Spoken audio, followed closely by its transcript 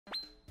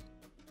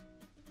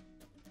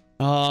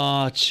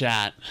Oh,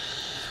 chat.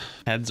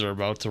 Heads are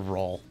about to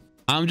roll.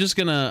 I'm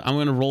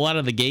gonna roll out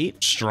of the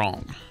gate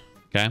strong.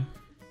 Okay.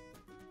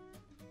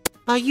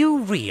 Are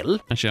you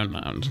real? Actually, I'm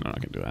not gonna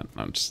do that.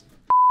 I'm just.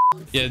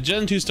 Yeah,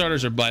 Gen 2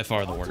 starters are by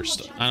far the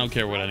worst. I don't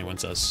care what anyone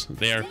says.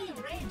 They are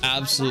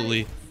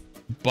absolutely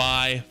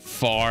by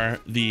far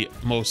the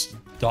most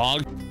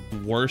dog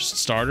worst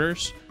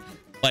starters.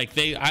 Like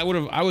I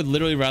would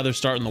literally rather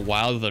start in the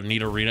wild with a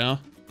Nidorino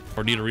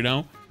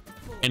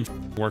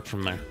and work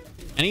from there.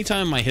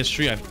 Anytime in my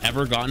history I've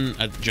ever gotten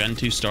a Gen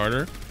 2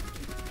 starter,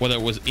 whether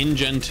it was in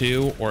Gen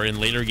 2 or in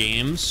later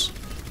games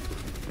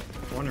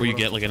where you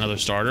get like another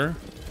starter,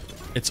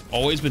 it's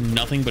always been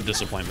nothing but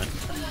disappointment.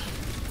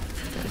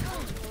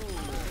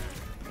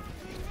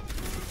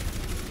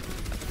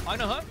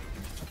 On a hook.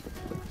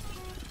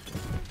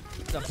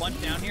 There's a bunch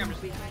down here. I'm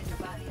just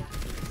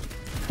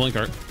Pulling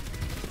cart.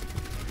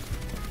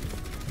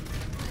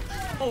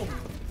 Oh.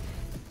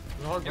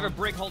 You have a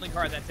brig holding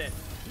card. That's it.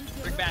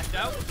 Brig bashed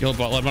out. Kill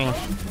bot. Let bottom.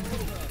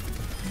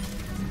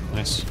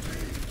 Nice.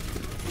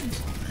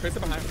 Chris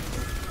behind.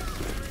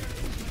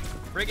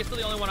 Brig is still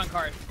the only one on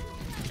card.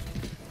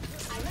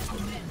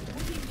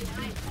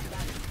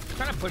 I'm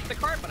trying to push the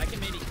cart, but I can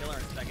maybe kill her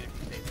in a second if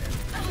she stays there.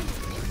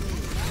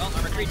 Well,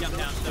 I'm retreat jump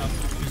down, so.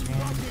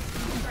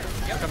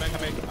 Yep. Coming.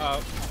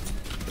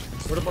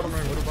 What about him?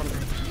 What about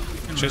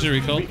him? Chaser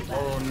recall.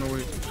 Oh, no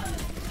way.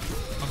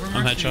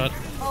 I'm headshot.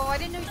 Oh, I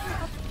didn't know you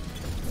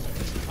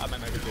I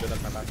might be good.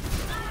 That's my bad.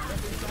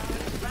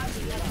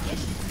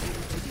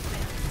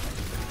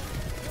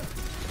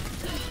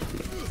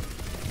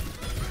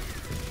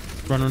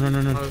 Run.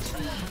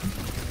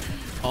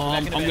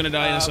 I'm gonna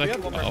die in a sec.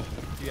 Oh.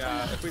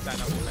 Yeah, if we die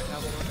now, we might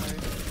have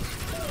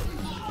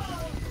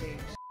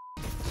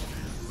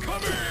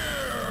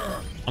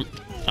one.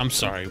 I'm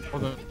sorry.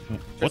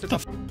 What the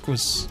f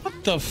was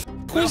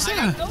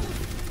that?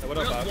 What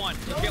There's up, one.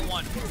 Just get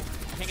one.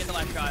 Can't get the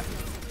last shot.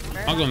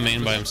 I'll go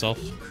main by himself.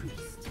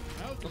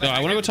 No, I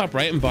want to go top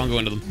right and bongo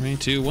into them. 3,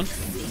 2, 1.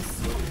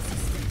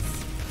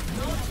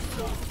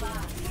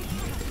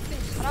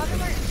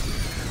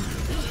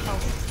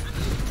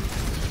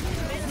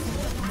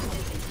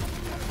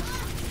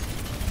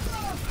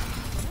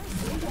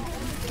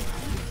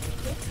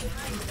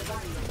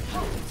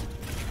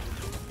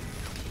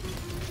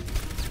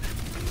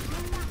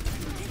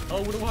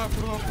 Oh, what do I have?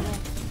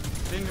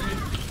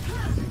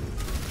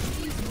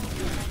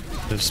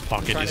 This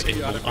pocket is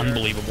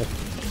unbelievable.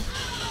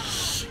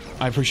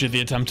 I appreciate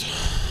the attempt.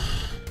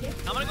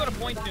 I'm gonna go to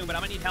point soon, but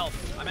I'm gonna need help.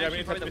 I'm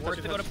actually probably the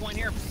worst to go to point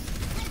here.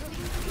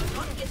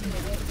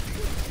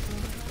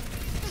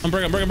 I'm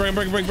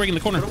breaking the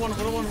corner. What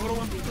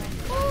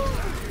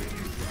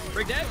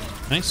Brig dead.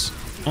 Nice.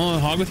 Oh,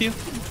 hog with you.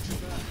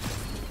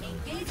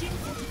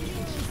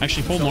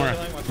 Actually, pull Mora.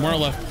 Mora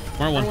left.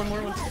 Mora one.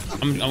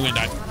 I'm gonna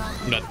die.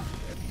 I'm dead.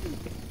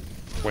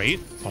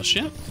 Wait. Oh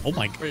shit. Oh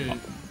my god.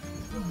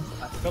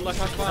 Good luck,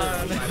 have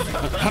fun.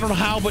 I don't know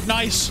how, but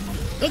nice.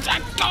 Oh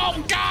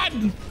god.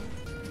 I'm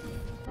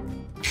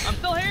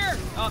still here.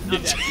 Oh, I'm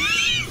dead.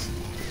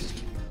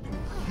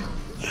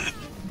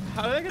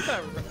 How did I get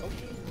that?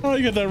 Oh,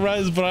 you got that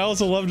res, but I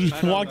also loved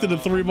just walked into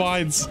 3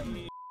 mines.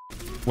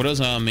 What is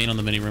main on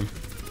the mini room?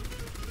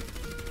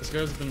 This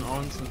guy's been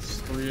on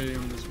since 3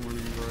 a.m. this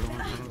morning, bro. I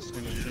don't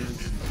stand a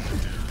chance.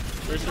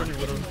 Very certain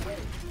Widow.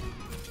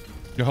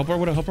 Your help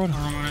road? If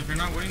you're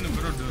not winning the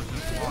Widow, do it.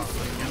 Just walk.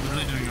 Like, you're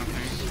really doing nothing.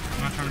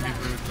 I'm not trying to be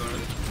rude, but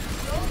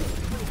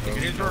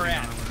Here's where we're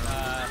at.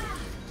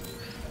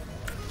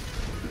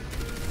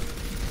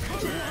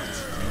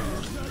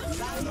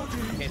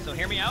 Okay, so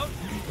hear me out.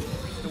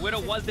 The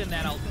Widow was in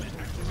that ultimate.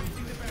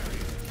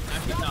 Now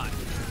she's not.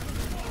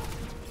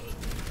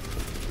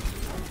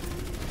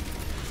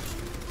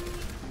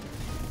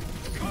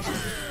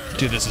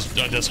 Dude,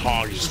 this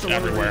hog is just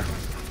everywhere.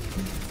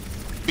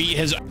 Beat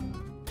his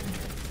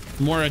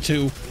Mora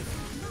 2.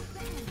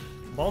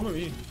 Ball to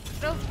me.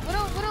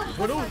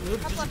 Widow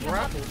just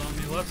grappled on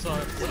the left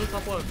side. Widow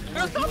top left.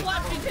 Widow's top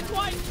left. She's hit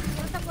twice.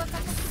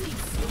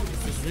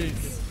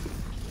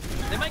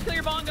 They might kill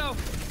your bongo.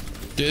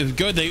 Dude,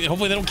 good.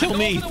 Hopefully they don't kill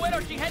me. The Widow.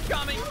 She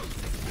headshot me.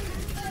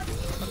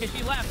 Okay,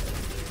 she left.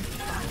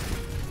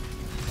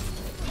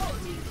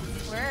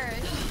 Where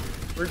is she?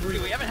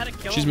 Dude, we haven't had a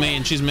kill. She's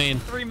main.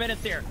 3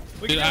 minutes here.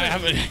 Dude, I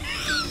haven't.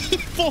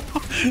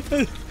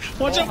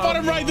 Watch out,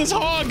 bottom right. This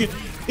hog.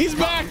 He's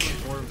back.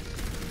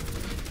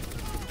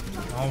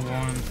 all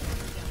one.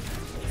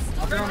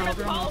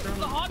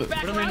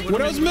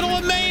 Widow's middle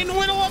of main.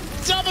 Widow up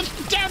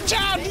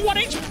downtown. 1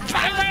 HP.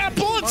 I ran out of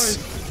bullets.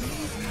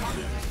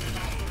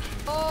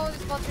 Oh,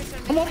 this ball tracer.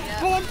 Come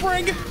on,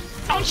 Brig.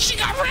 Oh, she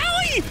got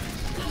rally.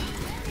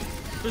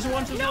 There's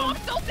one. No, I'm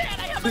still dead.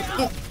 I have my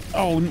health.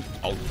 Oh,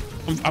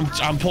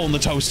 I'm pulling the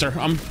toaster.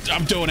 I'm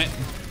doing it.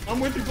 I'm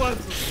with you, bud.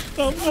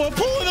 I'm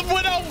pulling the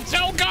Widow.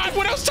 Oh God,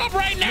 Widow's top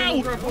right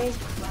now.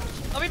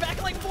 I'll be back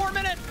in like 4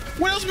 minutes.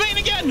 Widow's main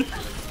again.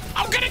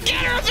 I'm gonna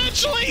get her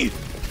eventually.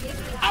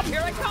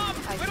 Here I come.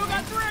 Widow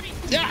got 30.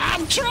 Yeah,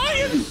 I'm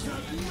trying.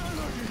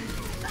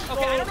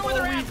 Okay, I don't know where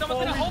they're at, so I'm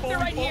gonna hope they're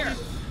right here.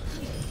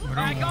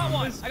 I got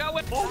one. I got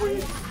one.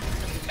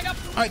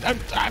 I'm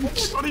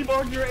Honey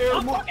bug your air.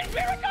 I'm fucking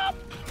spirit up.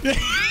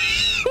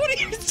 what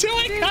are you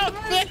doing out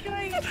there?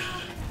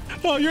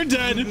 Oh, you're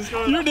dead.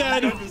 You're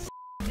dead.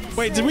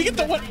 Wait, did we get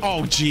the one?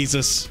 Oh,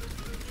 Jesus.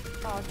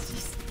 Oh,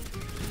 jeez.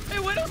 Hey,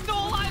 Widow's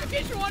still alive, in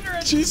case you're wondering.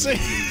 Jeez,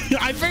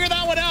 I figured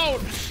that one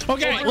out.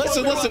 Okay,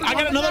 listen. I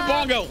got another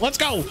bongo. Let's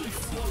go.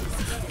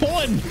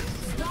 Pulling.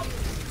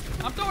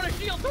 I'm throwing a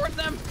shield towards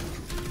them.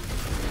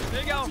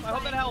 There you go. I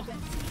hope that helps.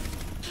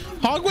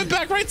 Hog went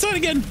back right side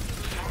again.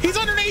 He's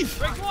underneath.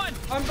 Breaks one.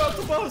 I'm about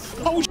to bust.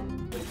 Oh,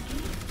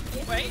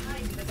 Wait.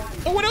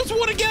 oh, what else?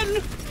 One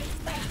again.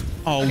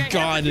 Oh, Okay,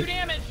 God. Two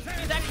damage.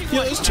 He's actually Yeah,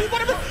 one. there's two.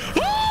 Whatever.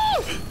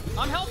 Oh!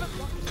 I'm helping.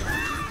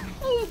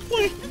 Oh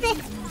my God.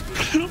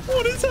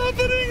 What is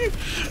happening?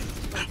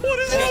 What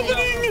is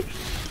happening?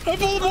 I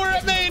pulled more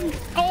at main.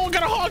 Oh,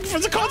 got a hog for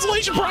the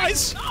consolation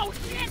prize. Oh,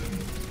 shit.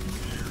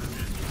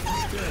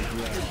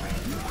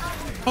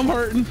 I'm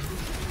hurting.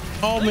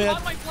 Oh, man.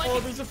 On my flank. Oh,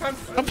 there's a fence.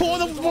 I'm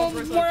pulling the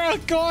where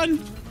gone.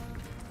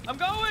 I'm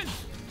going.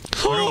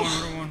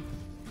 Oh.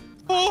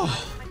 Oh.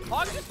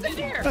 Hog, just sit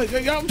here.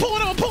 I'm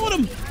pulling him. I'm pulling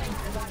him.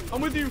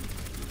 I'm with you.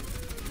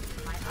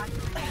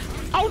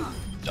 Oh.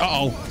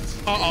 Uh-oh.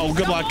 Uh-oh.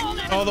 Good luck.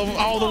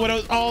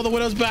 Oh, the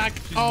widow's back.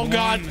 Oh,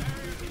 God.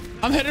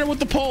 I'm hitting her with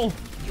the pole.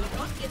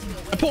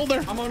 I pulled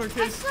her. I'm on her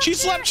case. She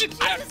slept.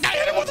 I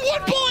hit her with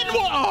one bullet.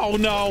 Oh,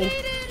 no.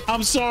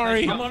 I'm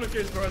sorry. I'm on her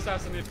case, bro.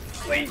 Assassinate.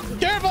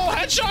 Careful.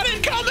 Headshot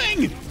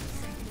incoming.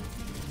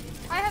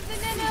 I have the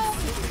nano.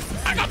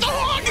 I got the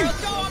hog.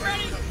 Let's go. I'm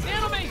ready.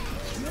 Handle me.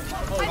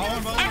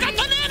 I got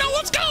the nano.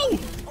 Let's go.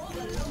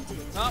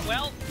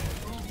 Well.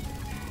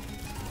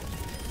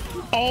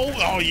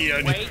 Oh,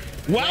 yeah. Wait.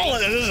 Well,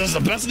 this is the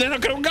best nano I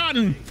could have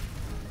gotten.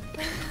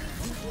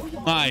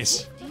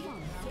 Nice.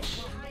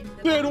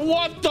 Dude,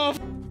 what the f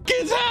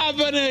is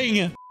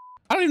happening?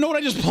 I don't even know what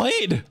I just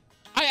played.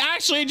 I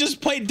actually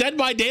just played Dead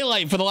by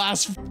Daylight for the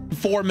last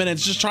 4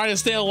 minutes, just trying to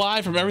stay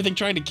alive from everything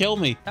trying to kill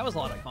me. That was a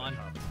lot of fun.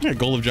 Yeah,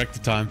 goal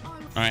objective time. All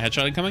right,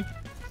 headshot incoming.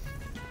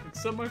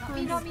 Except my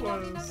friend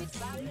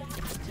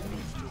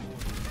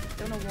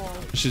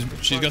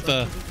She's got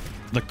the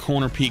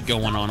corner peek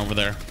going on over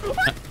there.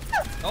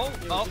 Oh.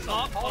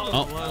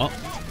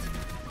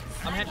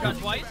 I'm headshot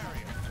twice.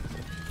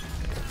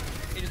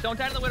 You just don't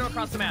die to the widow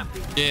across the map.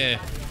 Yeah,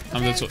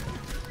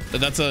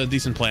 that's a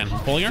decent plan.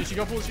 Pulling her? She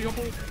got pulled.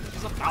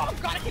 Oh,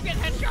 God, I keep getting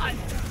headshot.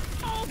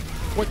 Oh.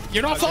 What?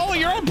 You're not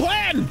following your own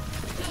plan.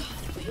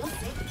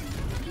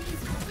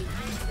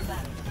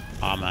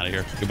 I'm out of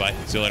here. Goodbye.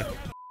 See you later.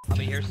 I'll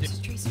be here soon.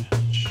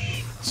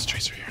 This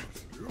Tracer here.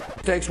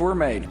 Mistakes were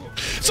made.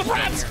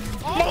 Surprise!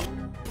 Oh,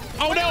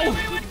 oh no!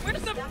 Wait,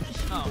 where's the...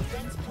 Oh.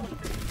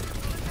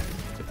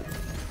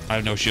 I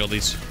have no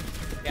shieldies.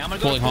 Yeah, I'm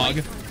gonna Pulling go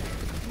hog.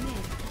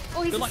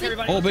 Oh, he's Good luck, asleep.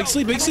 everybody. Oh, big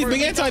sleep, big sleep,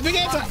 big anti, big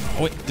anti.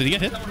 Oh, wait, did he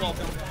get hit? Someone will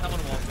open.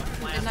 Someone will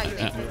open. No, you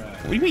didn't.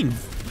 What do you mean?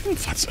 I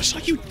saw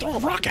you throw a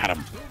rock at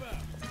him.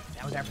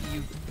 That was after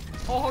you.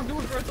 Oh, hog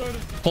doing right side.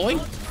 Pulling?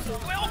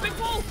 Well, big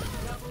pull.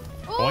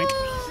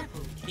 Oh,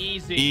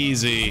 Easy.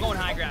 Easy. I'm going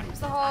high ground. it's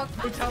the hog.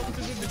 They're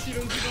talented in the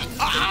Cheetos.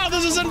 Ah,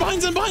 there's a Zen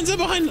behind, Zen behind, Zen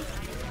behind.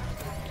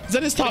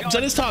 Zen is top,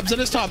 Zen is top, Zen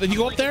is top. If you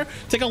go up there,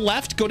 take a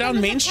left, go down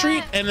Main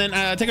Street, and then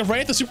take a right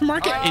at the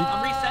supermarket. I'm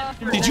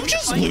And resetting. did you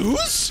just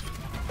lose?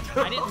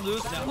 I didn't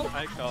lose, no.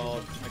 I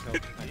called.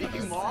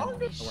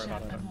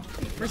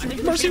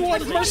 Mercy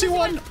one, mercy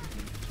one.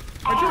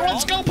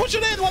 Let's go, push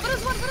it in. Put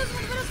us one.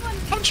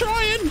 I'm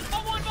trying.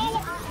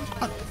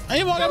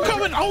 Hey, Emongg, I'm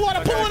coming. Oh, what?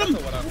 I'm pulling him.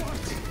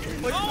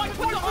 Oh, I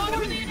put the hog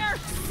over the inner.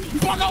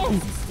 Bongo.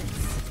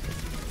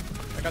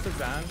 I got the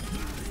Zan.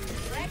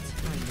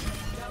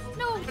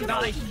 No,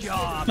 Nice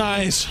job.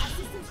 Nice.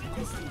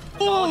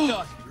 All it Oh.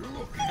 took.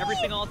 Every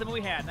single ultimate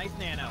we had. Nice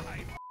nano.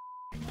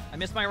 I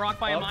missed my rock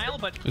by a mile,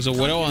 but There's a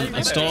widow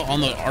on, still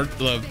on the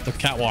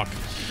catwalk.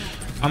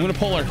 I'm gonna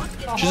pull her.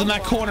 She's in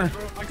that corner.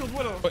 I killed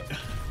Widow.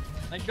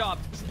 nice job.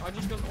 I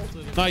just got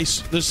ulted.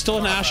 Nice. There's still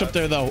an Ash up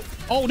there though.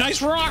 Oh,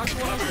 nice rock. Wait,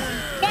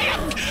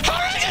 how did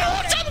I get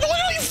hooked up? What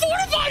are you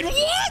fortified?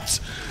 What?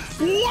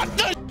 What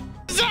the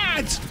is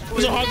that?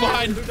 There's a hog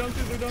behind. They're down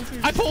two.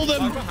 I pulled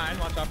him. Behind,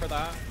 watch out for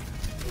that.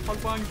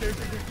 Hog behind,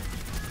 careful.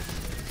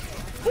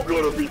 I'm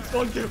gonna beat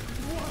Funky.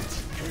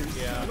 What?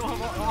 Yeah. No,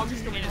 hog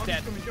is coming. He is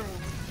dead. Careful.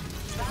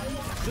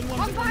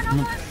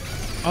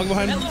 Hog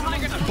behind.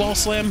 Ball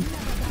slam.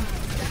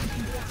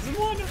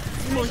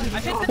 I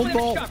think this Hold way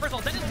ball. shot. First of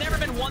all, that has never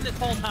been won this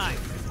whole time.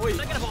 Wait.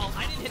 Second of all,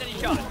 I didn't hit any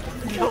shot.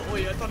 No,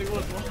 wait, I thought he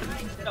was one.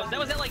 No, that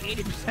was at like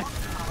 80%.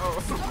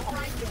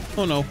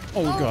 Oh no.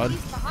 Oh god. I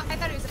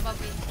thought he was above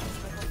me.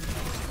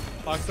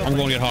 I'm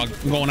going to get hog.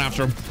 I'm going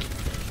after him.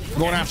 I'm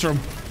going after him.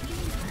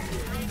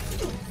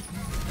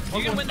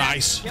 You can win that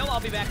Nice. kill. I'll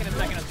be back in a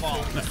second as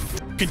well.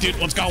 Okay, dude,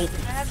 let's go.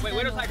 Wait,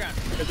 where's high ground?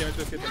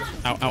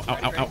 Ow, ow, ow,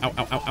 ow, ow, ow,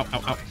 ow, ow,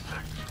 ow, ow.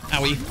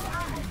 Owie.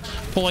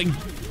 Pulling.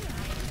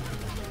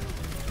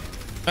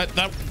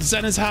 That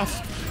Zen is half.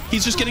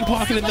 He's just getting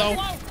pocketed though.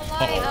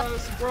 Uh-oh.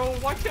 Bro,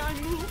 why can't I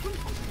move?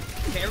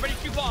 Okay, everybody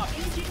shoot off.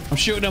 I'm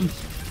shooting him.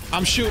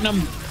 I'm shooting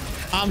him.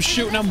 I'm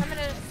shooting him.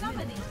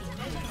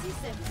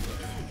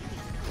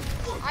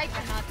 I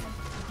cannot.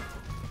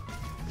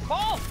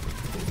 Ball!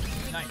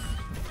 Nice.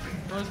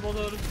 Nice, well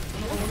done.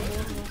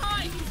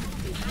 Hi!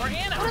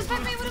 Morgana! What is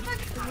back lane? What is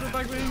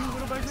back lane?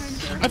 Little back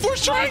lane. I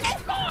forced strike.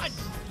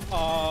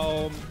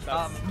 Oh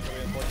god! That's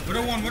really unfortunate.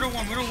 Widow one, Widow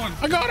one, Widow one.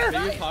 I got her.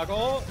 Can you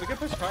toggle? We can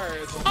push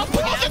cards. I'm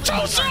on the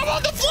toaster. I'm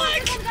on the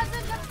flank.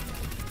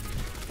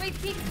 Wait,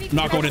 peek.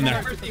 Not going in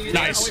there.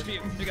 Nice.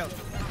 Here you go.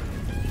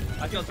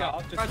 I feel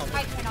out. Just tell me.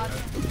 I cannot.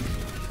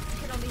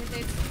 Can only hit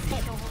this.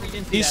 You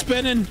didn't see He's that.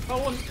 spinning.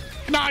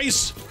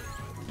 Nice.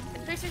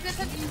 Tracer's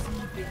good.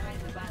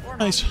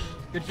 Nice.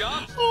 Good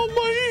job. Oh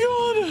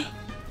my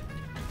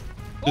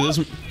god.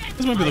 Dude,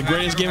 this might be the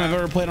greatest game I've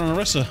ever played on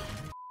Orisa.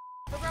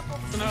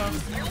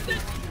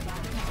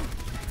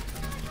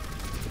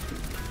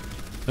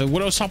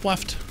 Widow's top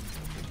left.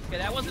 Okay,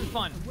 that wasn't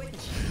fun.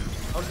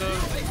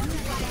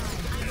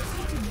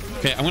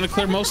 Okay, I'm gonna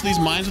clear most of these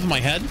mines with my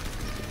head.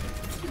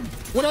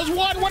 Widow's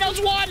one! Widow's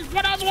one!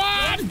 Widow's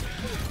one!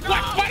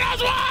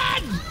 Widow's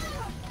one!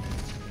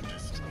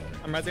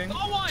 I'm rezzing. Go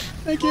one!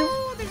 Thank you.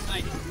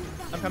 Nice.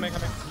 I'm coming.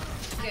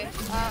 Okay.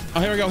 Oh,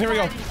 here we go. Here we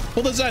go.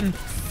 Hold the Zen.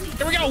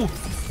 Here we go.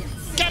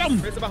 Get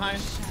him. Razor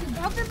behind.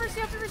 Help your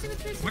mercy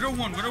with Tracer. Widow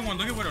one, Widow one.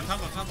 Look at Widow.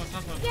 Top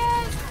left.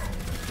 Yes.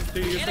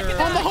 Dude,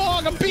 On the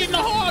hog. I'm beating the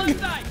hog.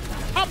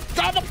 I'm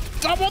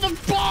on the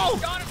ball.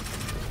 Got him.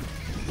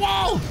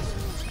 Ball.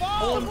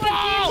 Ball!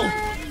 Ball.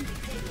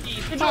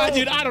 Ah,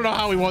 dude, I don't know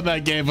how we won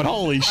that game, but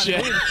holy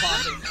shit. Dude.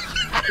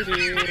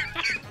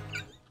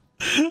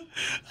 That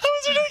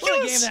was ridiculous.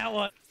 What a game that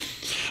was.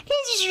 That was the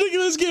most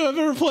ridiculous game I've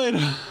ever played.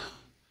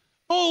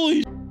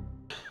 Holy.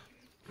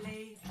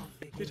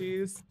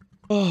 GG's.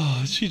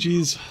 Oh,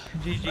 GG's.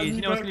 GG's.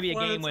 You know it's gonna be a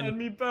game Send when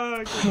me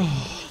back.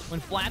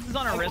 Flats is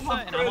on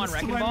Orisa and I'm on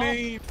Wrecking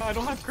Ball. I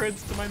don't have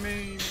crits to my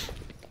main.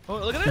 Oh,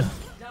 look at this.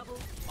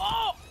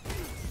 Oh!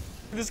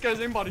 This guy's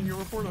aimbotting you.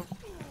 Report him.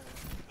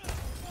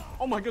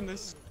 Oh my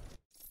goodness.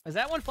 Is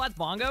that one Flats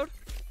bongoed?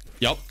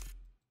 Yep.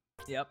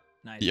 Yep.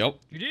 Nice. Yep.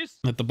 GG's.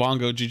 At the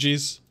bongo,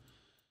 GG's.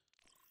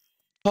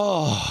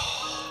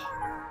 Oh,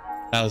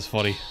 that was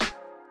funny.